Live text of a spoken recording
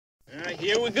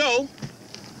Here we go.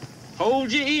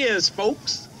 Hold your ears,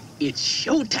 folks. It's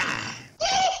showtime.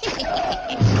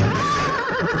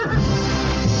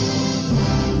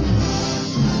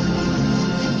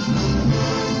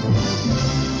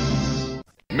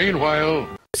 Meanwhile...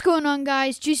 What's going on,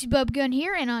 guys? Juicy Bub Gun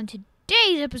here, and on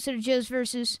today's episode of Joe's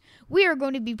Versus, we are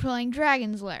going to be playing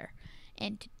Dragon's Lair.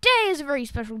 And today is a very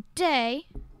special day,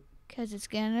 because it's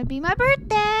going to be my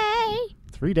birthday!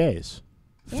 3 days.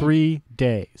 Yeah. 3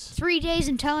 days. 3 days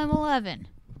until I'm 11.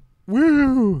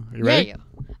 Woo! You ready? Yeah.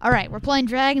 Alright, we're playing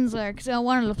Dragon's Lair, because I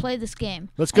wanted to play this game.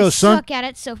 Let's go, son. I suck at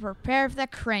it, so prepare for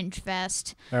that cringe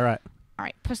fest. All right.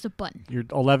 Alright, press the button. You're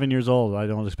 11 years old. I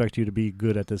don't expect you to be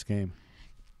good at this game.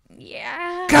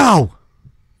 Yeah. Go!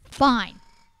 Fine.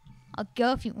 I'll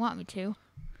go if you want me to.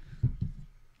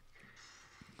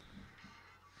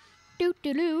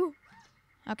 Doo-doo-doo.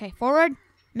 Okay, forward.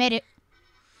 Made it.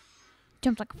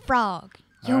 Jumped like a frog.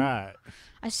 Yo. All right.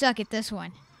 I suck at this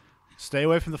one. Stay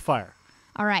away from the fire.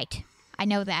 All right. I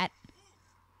know that.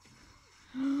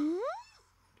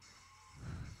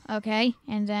 Okay,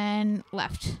 and then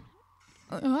left.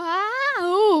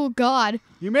 Oh, God.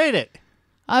 You made it.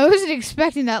 I wasn't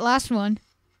expecting that last one.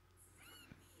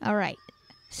 All right.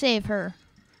 Save her.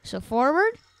 So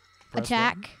forward. Press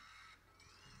Attack.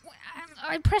 button.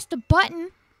 I pressed the button.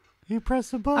 You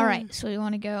press the button. All right, so we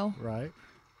want to go Right.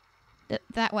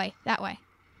 that way, that way.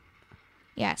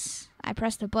 Yes, I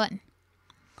pressed the button.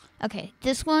 Okay,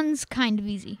 this one's kind of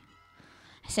easy.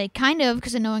 I say kind of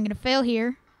because I know I'm going to fail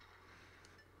here.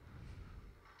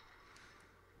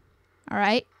 All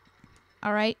right.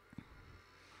 All right.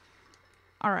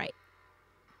 All right.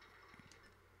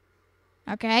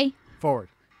 Okay. Forward.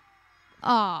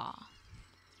 Aw.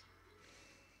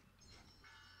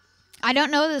 I don't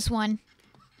know this one.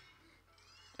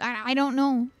 I don't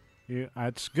know.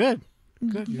 That's good.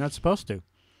 Good. You're not supposed to.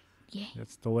 Yeah.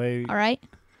 That's the way. All right.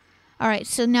 All right,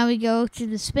 so now we go to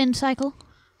the spin cycle.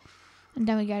 And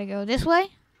then we got to go this way.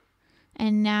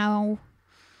 And now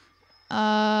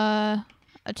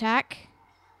attack.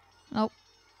 Nope.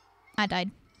 I died.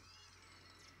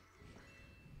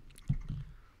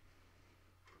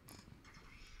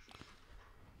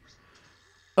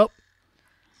 Oh.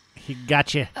 He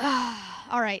got you.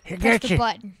 All right. He Press got the you.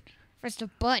 button. Press the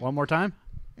button. One more time?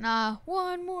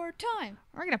 One more time.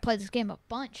 We're going to play this game a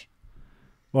bunch.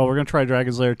 Well, we're going to try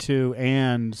Dragon's Lair 2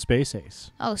 and Space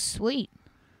Ace. Oh, sweet.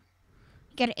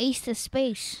 You got to ace the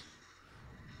space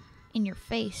in your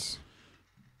face.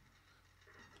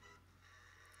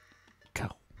 Go.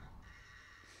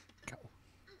 Go.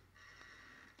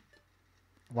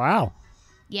 Wow.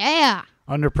 Yeah.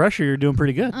 Under pressure, you're doing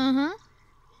pretty good. Uh-huh.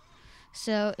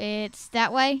 So it's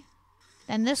that way,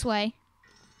 then this way.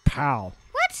 Pow.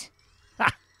 What?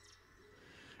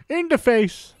 In the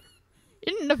face.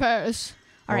 In the face.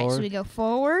 All right, so Forward. we go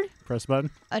forward, Press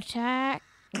button. attack.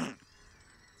 I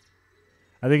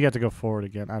think you have to go forward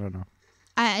again. I don't know.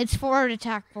 It's forward,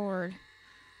 attack, forward.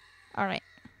 All right.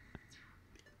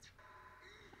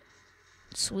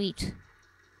 Sweet.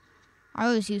 I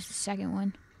always use the second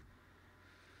one.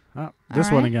 Oh, this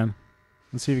one right. again.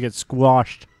 Let's see if you get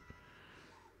squashed.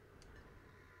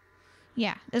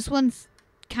 Yeah, this one's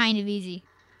kind of easy.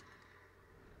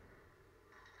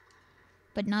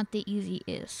 But not the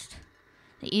easiest.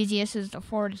 The easiest is the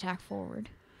forward attack forward.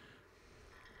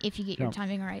 If you get your Jump.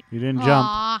 timing right. You didn't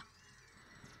Aw.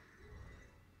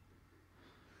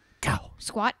 jump. Go.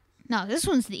 Squat. No, this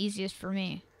one's the easiest for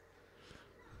me.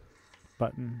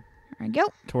 Button. There we go.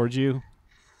 Towards you.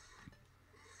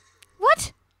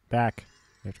 What? Back.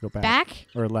 You have to go back. Back?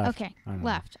 Or left. Okay, I don't know.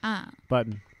 left.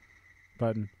 Button.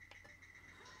 Button.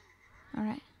 All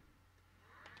right.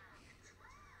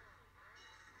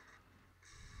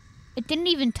 It didn't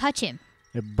even touch him.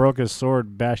 It broke his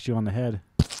sword, bashed you on the head.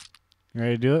 You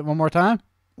ready to do it one more time?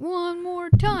 One more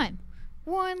time.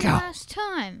 One Go. last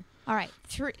time. All right,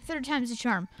 third time's the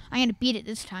charm. I'm going to beat it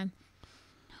this time.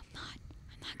 No, I'm not.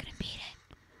 I'm not going to beat it.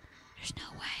 There's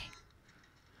no way.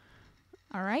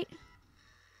 All right.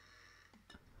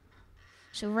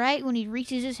 So right when he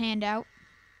reaches his hand out.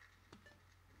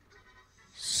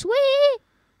 Sweet.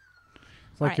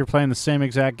 It's like Right. you're playing the same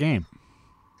exact game.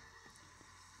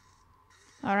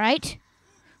 All right.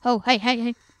 Oh,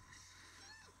 hey.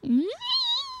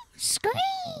 Scream.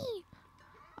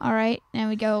 All right, now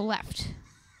we go left.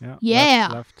 Yeah.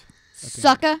 Left. Okay.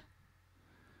 Sucker.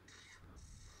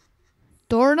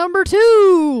 Door number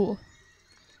 2.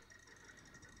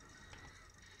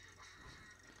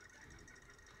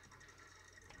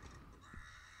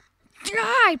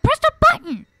 I pressed the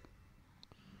button.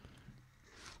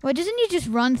 Why doesn't he just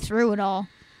run through it all?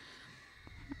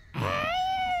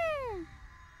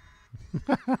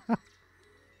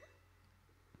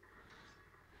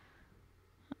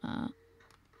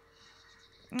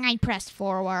 I pressed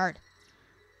forward.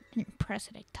 I didn't press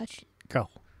it, I touched it. Go.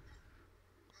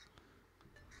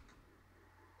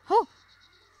 Oh.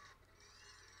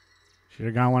 Should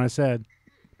have gone when I said.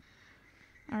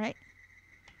 All right.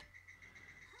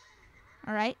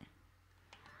 All right.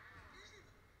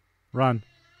 Run.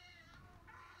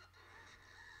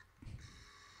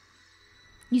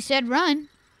 You said run.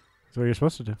 That's what you're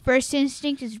supposed to do. First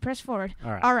instinct is to press forward.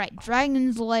 All right. All right.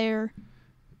 Dragon's Lair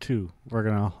 2. We're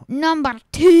going to... number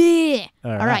 2.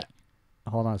 All right.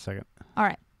 Hold on a second. All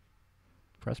right.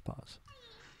 Press pause.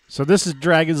 So this is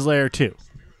Dragon's Lair 2.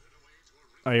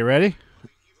 Are you ready?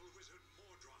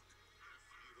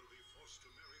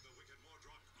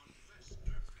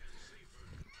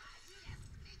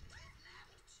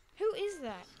 Who is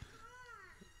that?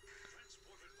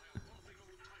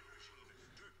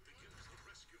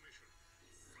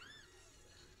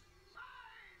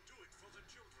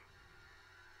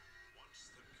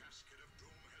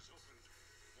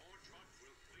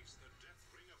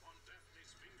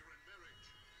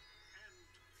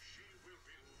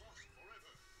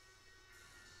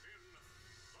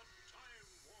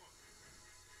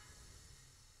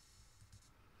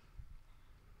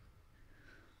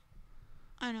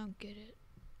 I don't get it.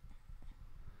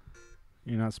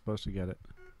 You're not supposed to get it.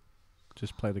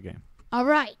 Just play the game. All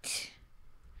right.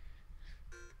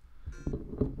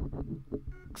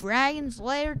 Dragon's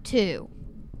Lair 2.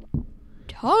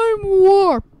 Time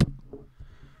warp.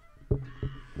 There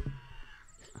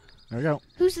we go.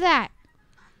 Who's that?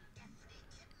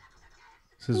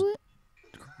 This is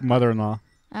mother-in-law.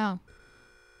 Oh.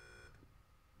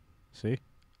 See?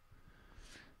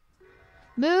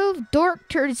 Move dork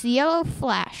towards the yellow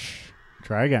flash.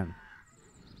 Try again.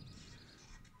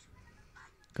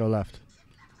 Go left.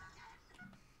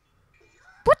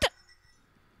 What the?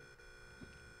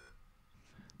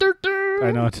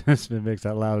 I know it makes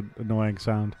that loud, annoying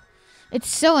sound. It's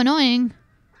so annoying.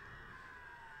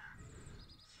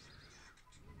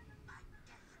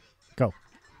 Go.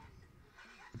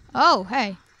 Oh,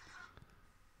 hey.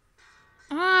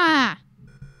 Ah.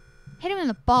 Hit him in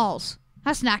the balls.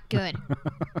 That's not good.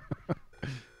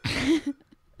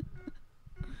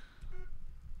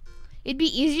 It'd be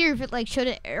easier if it like showed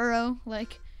an arrow,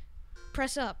 like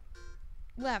press up,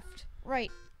 left,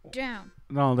 right, down.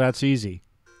 No, that's easy.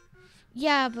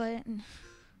 Yeah, but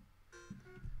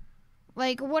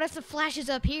like, what if the flash is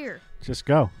up here? Just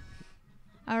go.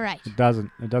 All right. It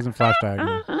doesn't. It doesn't flash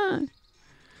diagonal.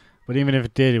 But even if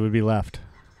it did, it would be left.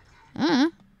 Why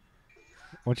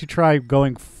don't you try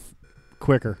going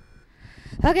quicker?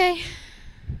 Okay.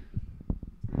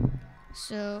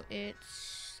 So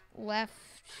it's left.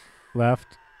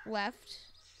 Left. Left.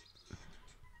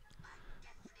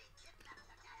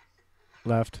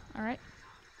 Left. All right.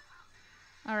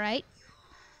 All right.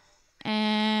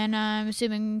 And I'm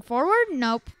assuming forward?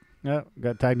 Nope. Yep,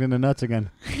 got tagged in the nuts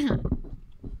again.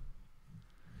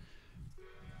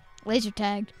 Laser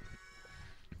tagged.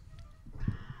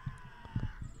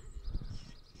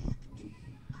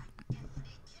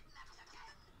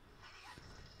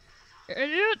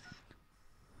 Idiot.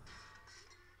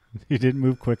 You didn't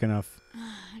move quick enough.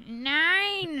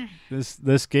 9.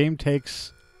 This game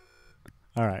takes...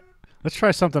 All right. Let's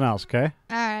try something else, okay?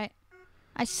 All right.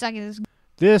 I suck at this.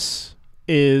 This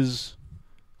is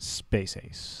Space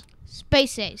Ace.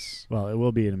 Space Ace. Well, it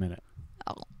will be in a minute.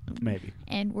 Oh. Maybe.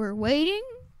 And we're waiting.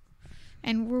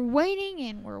 And we're waiting.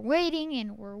 And we're waiting.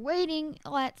 And we're waiting.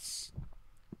 Let's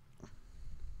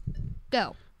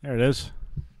go. There it is.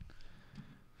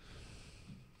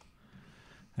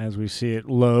 As we see it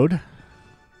load.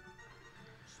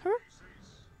 Huh?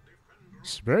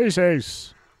 Space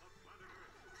Ace.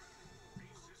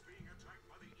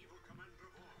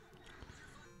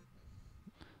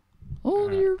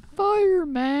 Hold your fire,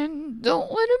 man.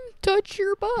 Don't let him touch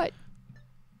your butt.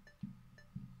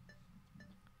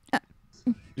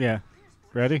 Yeah.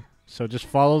 Ready? So just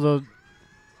follow the...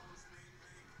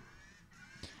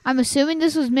 I'm assuming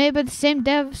this was made by the same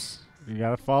devs. You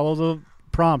gotta follow the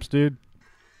prompts, dude.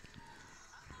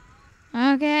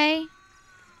 Okay.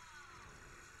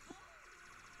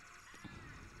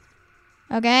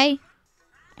 Okay.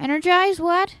 Energize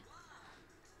what?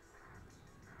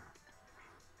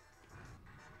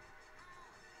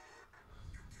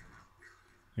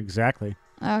 Exactly.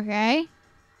 Okay.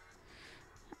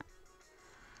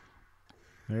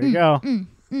 There you go.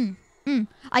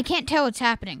 I can't tell what's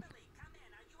happening.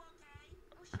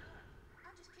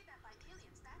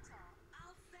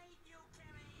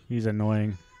 He's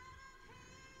annoying.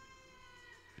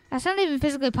 That's not even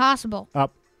physically possible.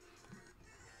 Up.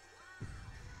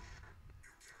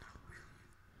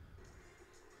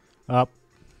 Up.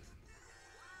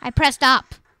 I pressed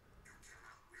up.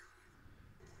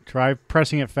 Try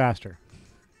pressing it faster.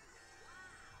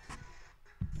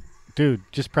 Dude,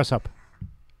 just press up.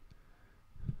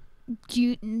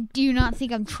 Do you not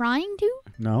think I'm trying to?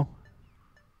 No.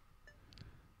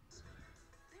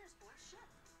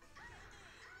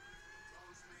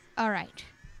 All right.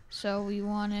 So we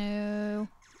want to...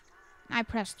 I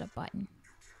pressed the button.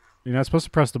 You're not supposed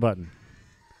to press the button.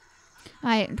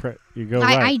 You go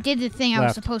right. I did the thing left. I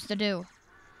was supposed to do.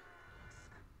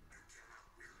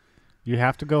 You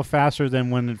have to go faster than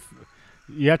when...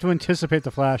 you have to anticipate the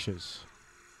flashes.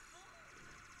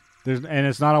 And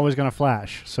it's not always going to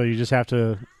flash, so you just have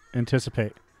to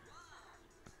anticipate.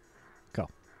 Go.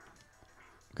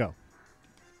 Go.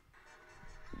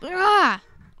 Ah!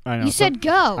 I know. You said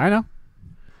go. I know.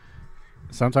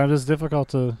 Sometimes it's difficult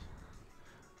to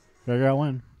figure out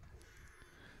when.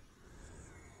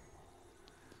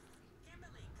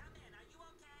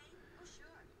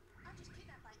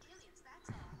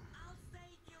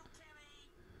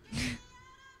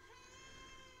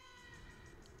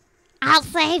 I'll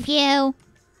save you.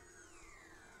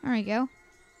 There we go.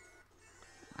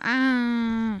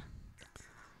 I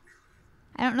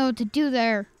don't know what to do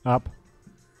there. Up.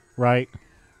 Right.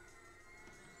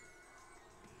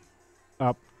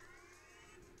 Up.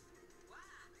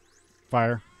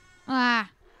 Fire. Ah.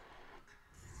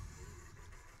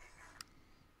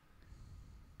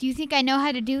 Do you think I know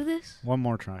how to do this? One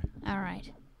more try. All right.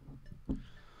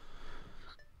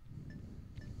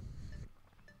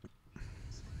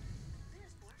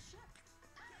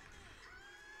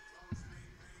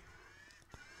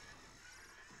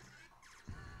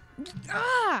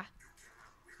 Ah!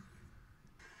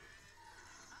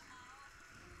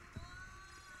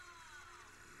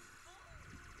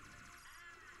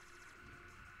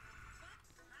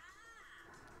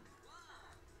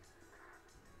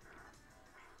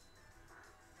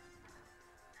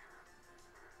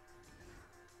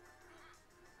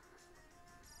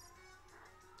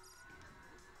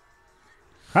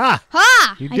 Ha!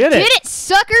 Ha! You I did did it. it,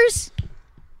 suckers!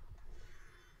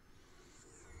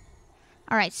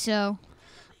 All right, so...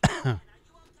 Are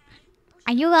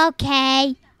you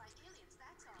okay?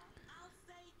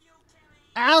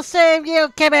 I'll save you,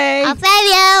 Kimmy. I'll save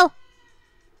you!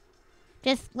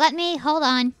 Just let me... Hold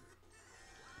on.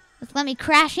 Just let me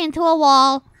crash into a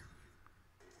wall.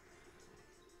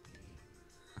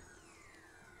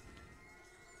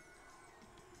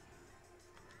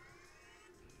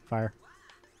 Fire.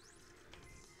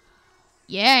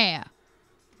 Yeah.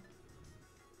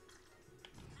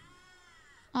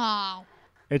 Oh.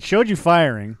 It showed you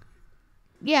firing.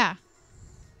 Yeah.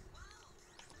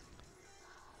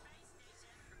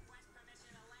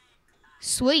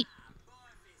 Sweet.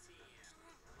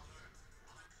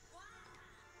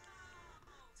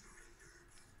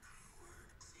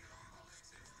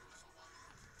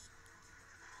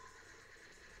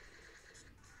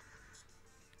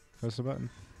 Press the button.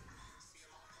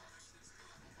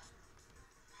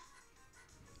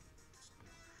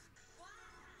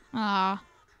 Aw.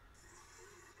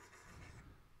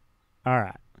 All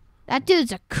right. That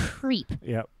dude's a creep.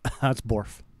 Yep. That's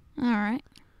Borf. All right.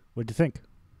 What'd you think?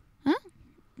 Huh?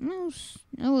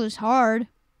 It was hard.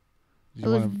 Did It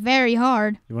was very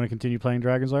hard. You want to continue playing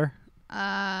Dragon's Lair?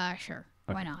 Sure.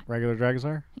 Why not? Regular Dragon's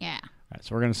Lair? Yeah. All right,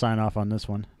 so we're going to sign off on this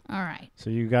one. All right. So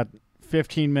you got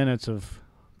 15 minutes of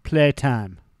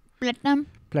playtime. Platinum.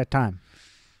 Playtime.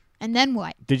 And then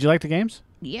what? Did you like the games?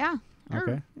 Yeah.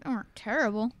 Okay. They weren't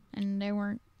terrible, and they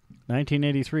weren't.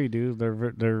 1983, dude.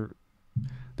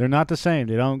 They're not the same.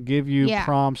 They don't give you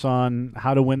prompts on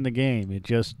how to win the game. It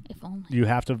just If only. You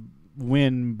have to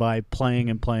win by playing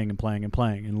and playing and playing and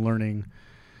playing and learning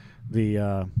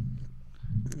the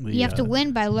you have to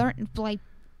win by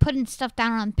putting stuff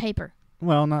down on paper.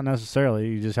 Well, not necessarily.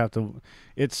 You just have to.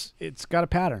 It's got a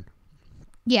pattern.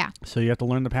 Yeah. So you have to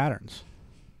learn the patterns.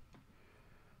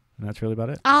 And that's really about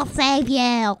it. I'll save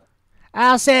you.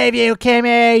 I'll save you,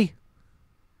 Kimmy.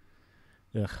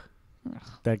 Ugh.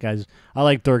 That guy's... I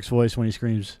like Dirk's voice when he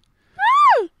screams.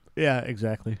 Yeah,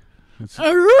 exactly. He's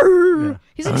like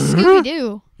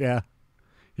Scooby-Doo. Yeah.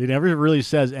 He never really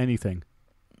says anything.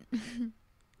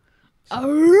 All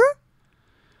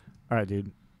right,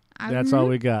 dude. That's all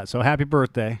we got. So happy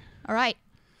birthday. All right.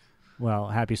 Well,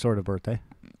 happy sort of birthday.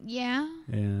 Yeah.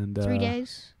 And 3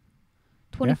 days.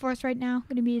 24th right now.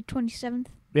 Going to be the 27th.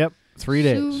 Yep. 3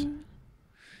 days. Soon.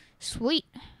 Sweet.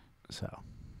 So.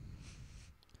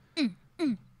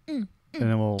 And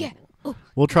then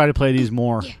we'll try to play these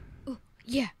more. Yeah. Ooh,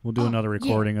 yeah. We'll do another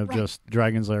recording of just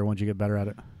Dragon's Lair once you get better at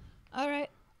it. All right.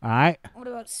 All right. What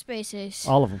about Space Ace?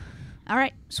 All of them. All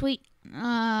right. Sweet.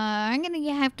 I'm going to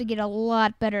have to get a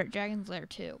lot better at Dragon's Lair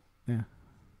too. Yeah.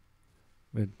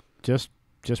 Just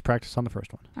practice on the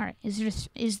first one. All right.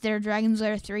 Is there Dragon's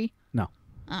Lair 3? No.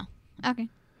 Oh, okay.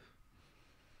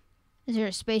 Is there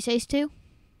a Space Ace 2?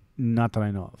 Not that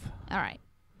I know of. All right.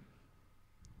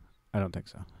 I don't think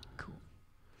so. Cool.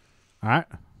 All right.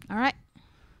 All right.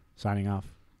 Signing off.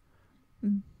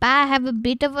 Bye. Have a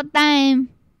bit of a time.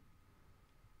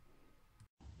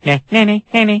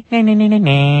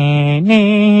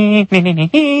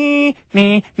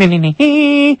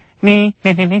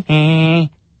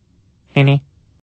 Me.